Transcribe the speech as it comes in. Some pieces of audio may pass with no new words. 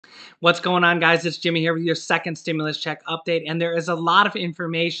What's going on, guys? It's Jimmy here with your second stimulus check update, and there is a lot of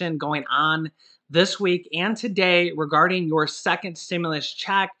information going on this week and today regarding your second stimulus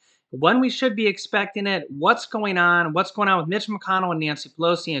check, when we should be expecting it, what's going on with Mitch McConnell and Nancy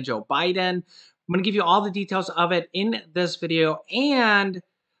Pelosi and Joe Biden. I'm going to give you all the details of it in this video, and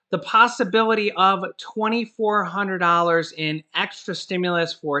the possibility of $2,400 in extra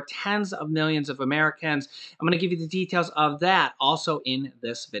stimulus for tens of millions of Americans. I'm going to give you the details of that also in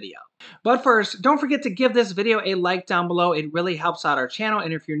this video. But first, don't forget to give this video a like down below. It really helps out our channel.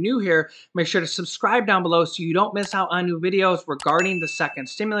 And if you're new here, make sure to subscribe down below so you don't miss out on new videos regarding the second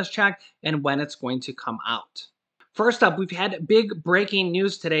stimulus check and when it's going to come out. First up, we've had big breaking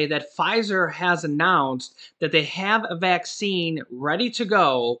news today that Pfizer has announced that they have a vaccine ready to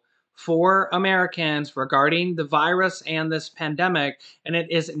go for Americans regarding the virus and this pandemic, and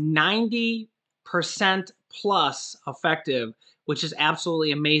it is 90% plus effective, which is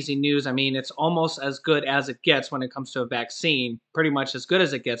absolutely amazing news. I mean, it's almost as good as it gets when it comes to a vaccine, pretty much as good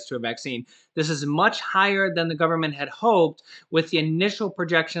as it gets to a vaccine. This is much higher than the government had hoped, with the initial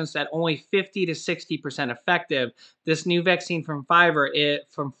projections that only 50 to 60% effective. This new vaccine from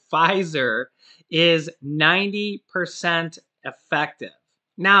Pfizer is 90% effective.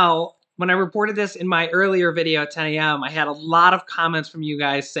 Now, when I reported this in my earlier video at 10 a.m., I had a lot of comments from you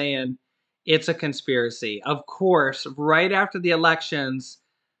guys saying, it's a conspiracy. Of course, right after the elections,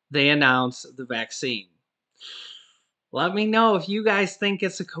 they announced the vaccine. Let me know if you guys think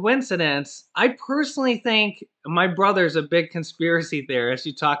it's a coincidence. I personally think my brother's a big conspiracy theorist.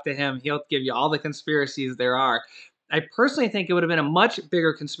 You talk to him, he'll give you all the conspiracies there are. I personally think it would have been a much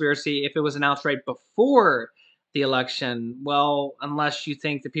bigger conspiracy if it was announced right before the election. Well, unless you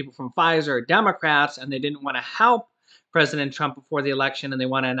think the people from Pfizer are Democrats and they didn't want to help President Trump before the election and they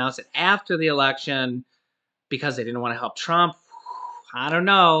want to announce it after the election because they didn't want to help Trump. I don't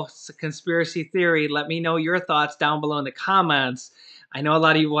know. It's a conspiracy theory. Let me know your thoughts down below in the comments. I know a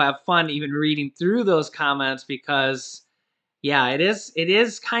lot of you will have fun even reading through those comments because, yeah, it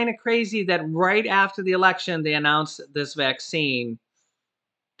is kind of crazy that right after the election they announced this vaccine.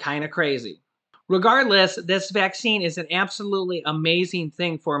 Kind of crazy. Regardless, this vaccine is an absolutely amazing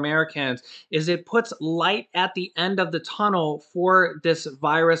thing for Americans, as it puts light at the end of the tunnel for this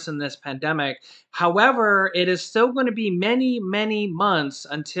virus and this pandemic. However, it is still going to be many, many months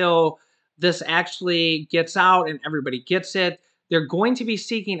until this actually gets out and everybody gets it. They're going to be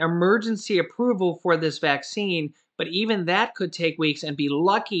seeking emergency approval for this vaccine, but even that could take weeks and be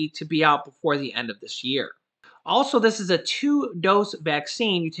lucky to be out before the end of this year. Also, this is a 2-dose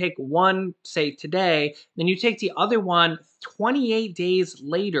vaccine. You take one, say, today, then you take the other one 28 days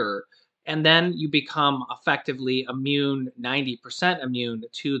later, and then you become effectively immune, 90% immune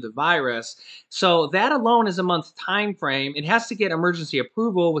to the virus. So that alone is a month time frame. It has to get emergency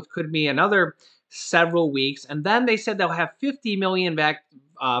approval, which could be another several weeks. And then they said they'll have 50 million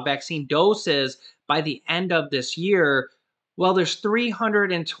vaccine doses by the end of this year. Well, there's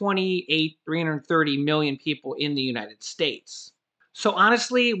 330 million people in the United States. So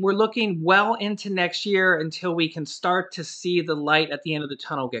honestly, we're looking well into next year until we can start to see the light at the end of the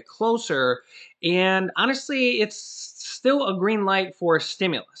tunnel get closer. And honestly, it's still a green light for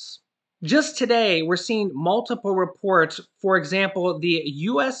stimulus. Just today, we're seeing multiple reports. For example, the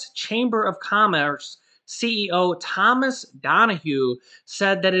U.S. Chamber of Commerce CEO Thomas Donahue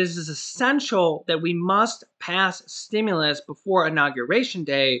said that it is essential that we must pass stimulus before Inauguration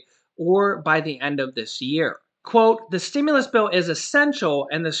Day or by the end of this year. Quote, "The stimulus bill is essential,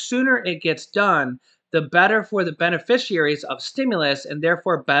 and the sooner it gets done, the better for the beneficiaries of stimulus and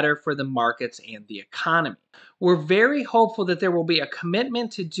therefore better for the markets and the economy. We're very hopeful that there will be a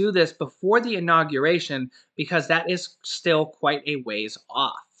commitment to do this before the inauguration because that is still quite a ways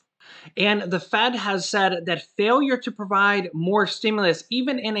off." And the Fed has said that failure to provide more stimulus,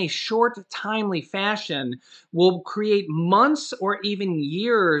 even in a short, timely fashion, will create months or even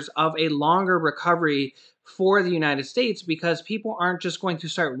years of a longer recovery for the United States, because people aren't just going to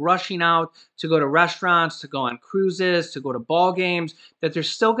start rushing out to go to restaurants, to go on cruises, to go to ball games, that there's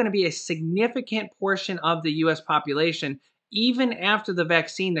still going to be a significant portion of the U.S. population, even after the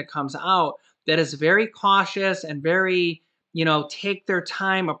vaccine that comes out, that is very cautious and very, take their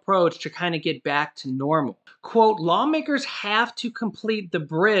time approach to kind of get back to normal. Quote, "Lawmakers have to complete the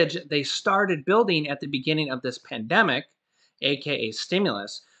bridge they started building at the beginning of this pandemic," aka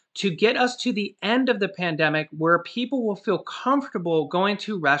stimulus, "to get us to the end of the pandemic where people will feel comfortable going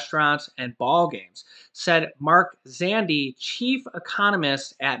to restaurants and ball games," said Mark Zandi, chief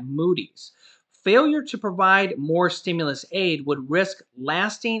economist at Moody's. "Failure to provide more stimulus aid would risk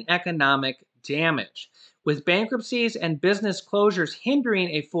lasting economic damage. With bankruptcies and business closures hindering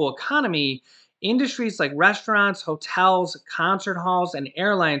a full economy, industries like restaurants, hotels, concert halls, and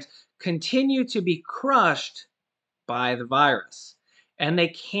airlines continue to be crushed by the virus, and they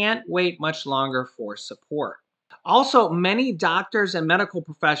can't wait much longer for support. Also, many doctors and medical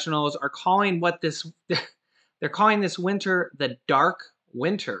professionals are calling they're calling this winter the dark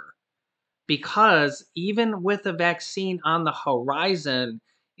winter, because even with a vaccine on the horizon,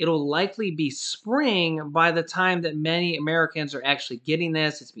 it'll likely be spring by the time that many Americans are actually getting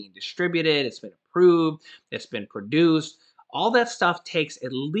this. It's being distributed, it's been approved, it's been produced. All that stuff takes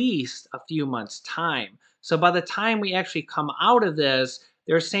at least a few months' time. So by the time we actually come out of this,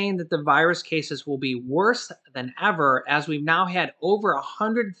 they're saying that the virus cases will be worse than ever, as we've now had over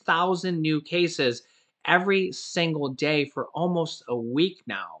 100,000 new cases every single day for almost a week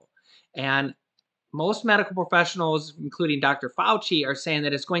now. And most medical professionals, including Dr. Fauci, are saying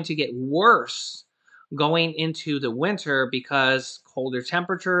that it's going to get worse going into the winter because colder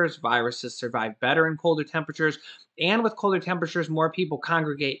temperatures, viruses survive better in colder temperatures, and with colder temperatures, more people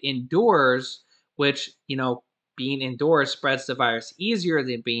congregate indoors, which, being indoors spreads the virus easier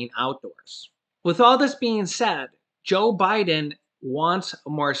than being outdoors. With all this being said, Joe Biden wants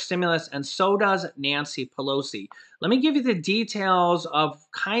more stimulus, and so does Nancy Pelosi. Let me give you the details of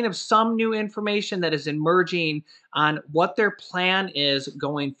kind of some new information that is emerging on what their plan is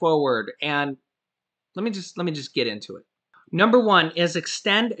going forward. And let me just get into it. Number one is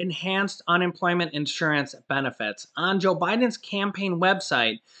extend enhanced unemployment insurance benefits. On Joe Biden's campaign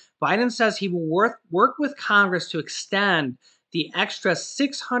website, Biden says he will work with Congress to extend the extra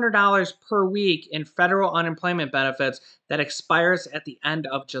 $600 per week in federal unemployment benefits that expires at the end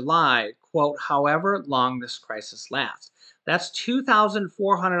of July, quote, however long this crisis lasts. That's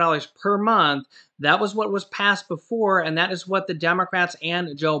 $2,400 per month. That was what was passed before, and that is what the Democrats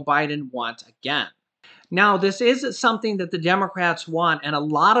and Joe Biden want again. Now, this is something that the Democrats want, and a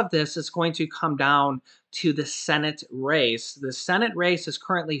lot of this is going to come down to the Senate race. The Senate race is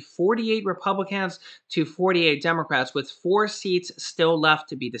currently 48 Republicans to 48 Democrats, with 4 seats still left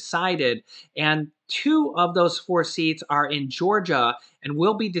to be decided. And 2 of those 4 seats are in Georgia and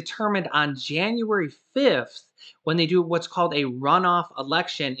will be determined on January 5th when they do what's called a runoff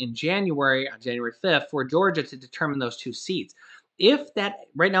election in January, on January 5th, for Georgia to determine those 2 seats. If that,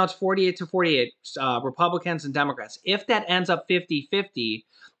 right now it's 48 to 48, Republicans and Democrats. If that ends up 50-50,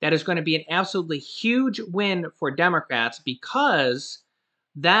 that is going to be an absolutely huge win for Democrats, because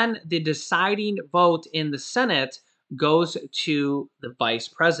then the deciding vote in the Senate goes to the vice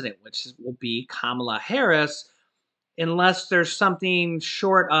president, which will be Kamala Harris, unless there's something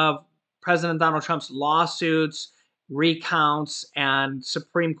short of President Donald Trump's lawsuits, recounts, and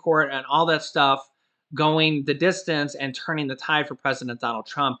Supreme Court and all that stuff going the distance and turning the tide for President Donald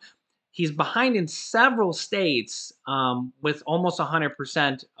Trump. He's behind in several states with almost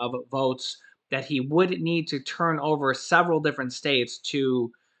 100% of votes that he would need to turn over several different states to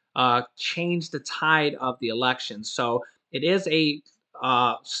change the tide of the election. So it is a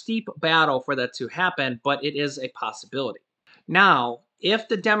steep battle for that to happen, but it is a possibility. Now, if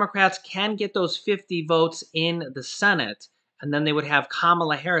the Democrats can get those 50 votes in the Senate, and then they would have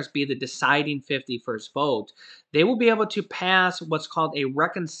Kamala Harris be the deciding 51st vote, they will be able to pass what's called a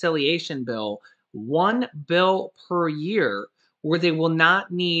reconciliation bill, 1 bill per year, where they will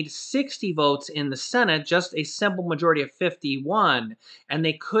not need 60 votes in the Senate, just a simple majority of 51. And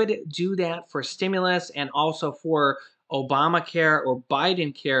they could do that for stimulus and also for Obamacare or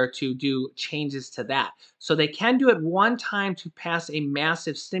Biden care to do changes to that. So they can do it one time to pass a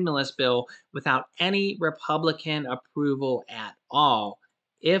massive stimulus bill without any Republican approval at all,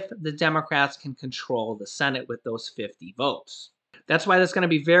 if the Democrats can control the Senate with those 50 votes. That's why that's going to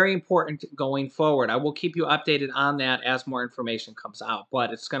be very important going forward. I will keep you updated on that as more information comes out,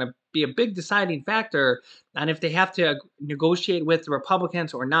 but it's going to be a big deciding factor on if they have to negotiate with the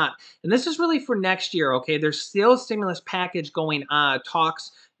Republicans or not. And this is really for next year, okay? There's still a stimulus package going on,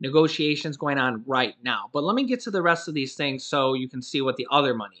 talks, negotiations going on right now. But let me get to the rest of these things so you can see what the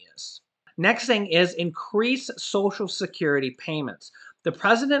other money is. Next thing is increase Social Security payments. The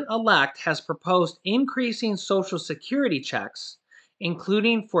president-elect has proposed increasing Social Security checks,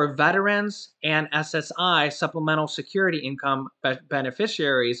 including for veterans and SSI, supplemental security income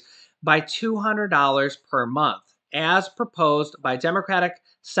beneficiaries, by $200 per month, as proposed by Democratic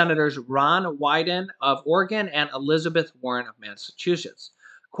Senators Ron Wyden of Oregon and Elizabeth Warren of Massachusetts.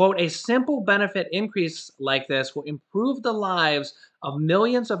 Quote, a simple benefit increase like this will improve the lives of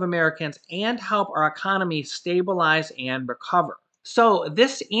millions of Americans and help our economy stabilize and recover. So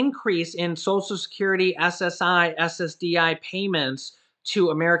this increase in Social Security, SSI, SSDI payments to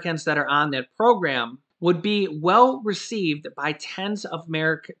Americans that are on that program, would be well received by tens of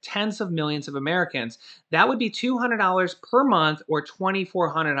millions of Americans. That would be $200 per month or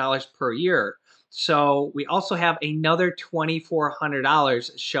 $2,400 per year. So we also have another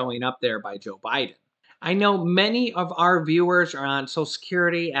 $2,400 showing up there by Joe Biden. I know many of our viewers are on Social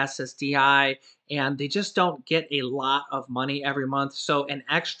Security, SSDI, and they just don't get a lot of money every month. So an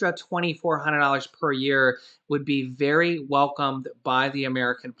extra $2,400 per year would be very welcomed by the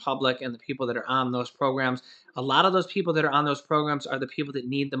American public and the people that are on those programs. A lot of those people that are on those programs are the people that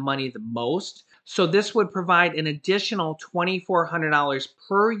need the money the most. So this would provide an additional $2,400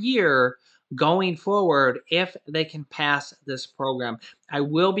 per year going forward if they can pass this program. I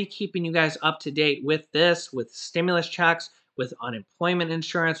will be keeping you guys up to date with this, with stimulus checks, with unemployment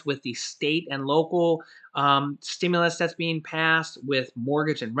insurance, with the state and local stimulus that's being passed, with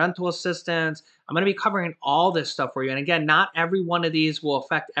mortgage and rental assistance. I'm going to be covering all this stuff for you. And again, not every one of these will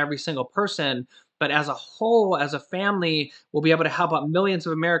affect every single person, but as a whole, as a family, we'll be able to help out millions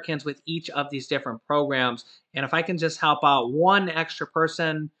of Americans with each of these different programs. And if I can just help out one extra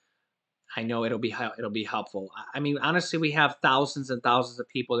person, I know it'll be helpful. I mean, honestly, we have thousands and thousands of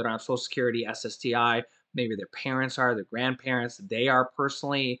people that are on Social Security, SSDI. Maybe their parents are, their grandparents, they are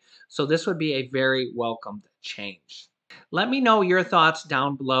personally. So this would be a very welcomed change. Let me know your thoughts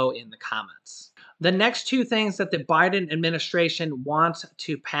down below in the comments. The next two things that the Biden administration wants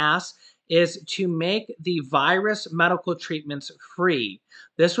to pass is to make the virus medical treatments free.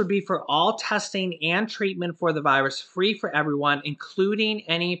 This would be for all testing and treatment for the virus, free for everyone, including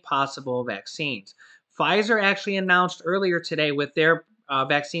any possible vaccines. Pfizer actually announced earlier today with their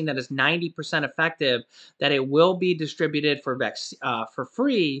vaccine that is 90% effective that it will be distributed for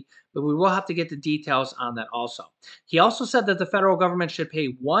free, but we will have to get the details on that also. He also said that the federal government should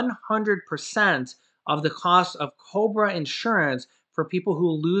pay 100% of the cost of COBRA insurance for people who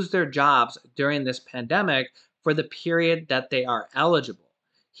lose their jobs during this pandemic for the period that they are eligible.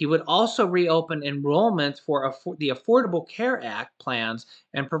 He would also reopen enrollment for the Affordable Care Act plans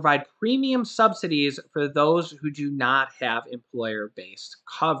and provide premium subsidies for those who do not have employer-based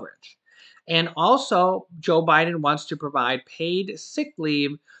coverage. And also, Joe Biden wants to provide paid sick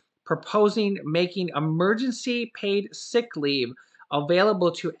leave, proposing making emergency paid sick leave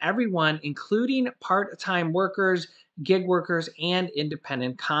available to everyone, including part-time workers, gig workers, and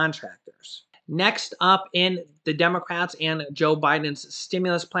independent contractors. Next up in the Democrats and Joe Biden's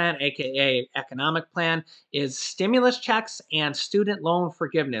stimulus plan, aka economic plan, is stimulus checks and student loan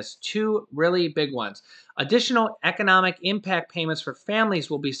forgiveness, two really big ones. Additional economic impact payments for families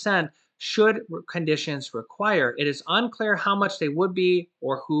will be sent should conditions require. It is unclear how much they would be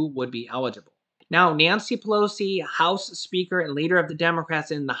or who would be eligible. Now, Nancy Pelosi, House Speaker and leader of the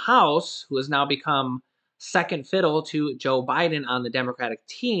Democrats in the House, who has now become second fiddle to Joe Biden on the Democratic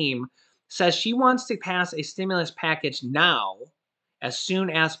team, says she wants to pass a stimulus package now, as soon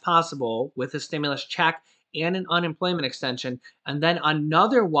as possible, with a stimulus check and an unemployment extension, and then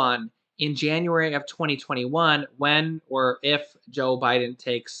another one in January of 2021 when or if Joe Biden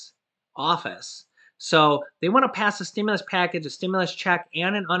takes office. So they want to pass a stimulus package, a stimulus check,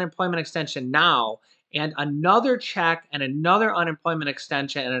 and an unemployment extension now, and another check and another unemployment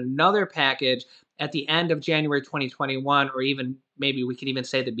extension and another package at the end of January 2021, or even maybe we could even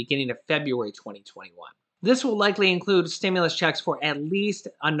say the beginning of February 2021. This will likely include stimulus checks for at least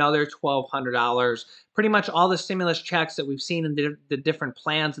another $1,200. Pretty much all the stimulus checks that we've seen in the different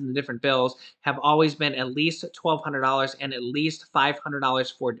plans and the different bills have always been at least $1,200 and at least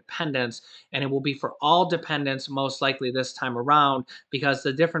 $500 for dependents. And it will be for all dependents most likely this time around, because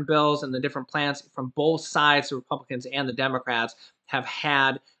the different bills and the different plans from both sides, the Republicans and the Democrats, have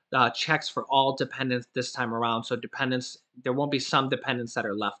had checks for all dependents this time around. So dependents, there won't be some dependents that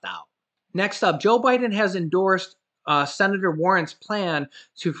are left out. Next up, Joe Biden has endorsed Senator Warren's plan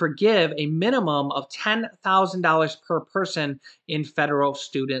to forgive a minimum of $10,000 per person in federal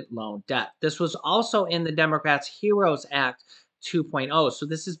student loan debt. This was also in the Democrats' HEROES Act 2.0, so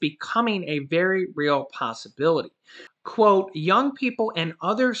this is becoming a very real possibility. Quote, young people and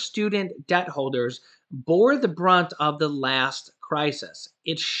other student debt holders bore the brunt of the last crisis.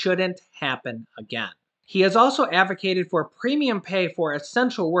 It shouldn't happen again. He has also advocated for premium pay for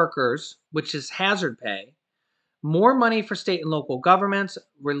essential workers, which is hazard pay, more money for state and local governments,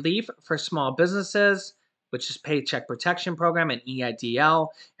 relief for small businesses, which is Paycheck Protection Program and EIDL,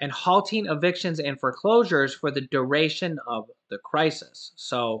 and halting evictions and foreclosures for the duration of the crisis.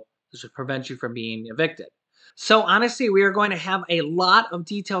 So this would prevent you from being evicted. So honestly, we are going to have a lot of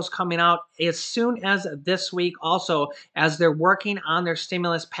details coming out as soon as this week also, as they're working on their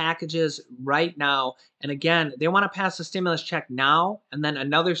stimulus packages right now. And again, they want to pass a stimulus check now and then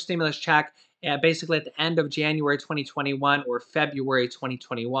another stimulus check basically at the end of January 2021 or February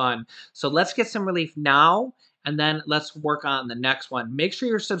 2021. So let's get some relief now, and then let's work on the next one. Make sure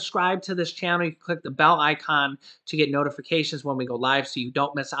you're subscribed to this channel. You can click the bell icon to get notifications when we go live so you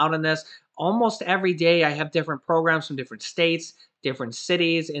don't miss out on this. Almost every day I have different programs from different states, different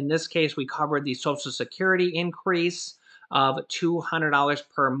cities. In this case, we covered the Social Security increase of $200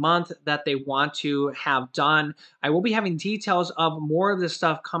 per month that they want to have done. I will be having details of more of this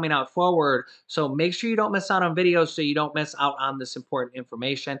stuff coming out forward, so make sure you don't miss out on videos so you don't miss out on this important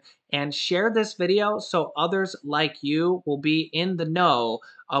information. And share this video so others like you will be in the know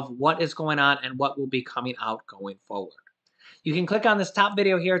of what is going on and what will be coming out going forward. You can click on this top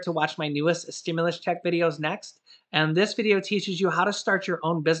video here to watch my newest stimulus check videos next. And this video teaches you how to start your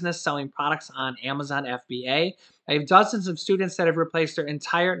own business selling products on Amazon FBA. I have dozens of students that have replaced their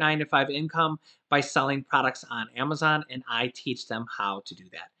entire 9-to-5 income by selling products on Amazon, and I teach them how to do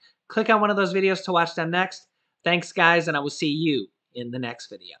that. Click on one of those videos to watch them next. Thanks, guys, and I will see you in the next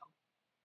video.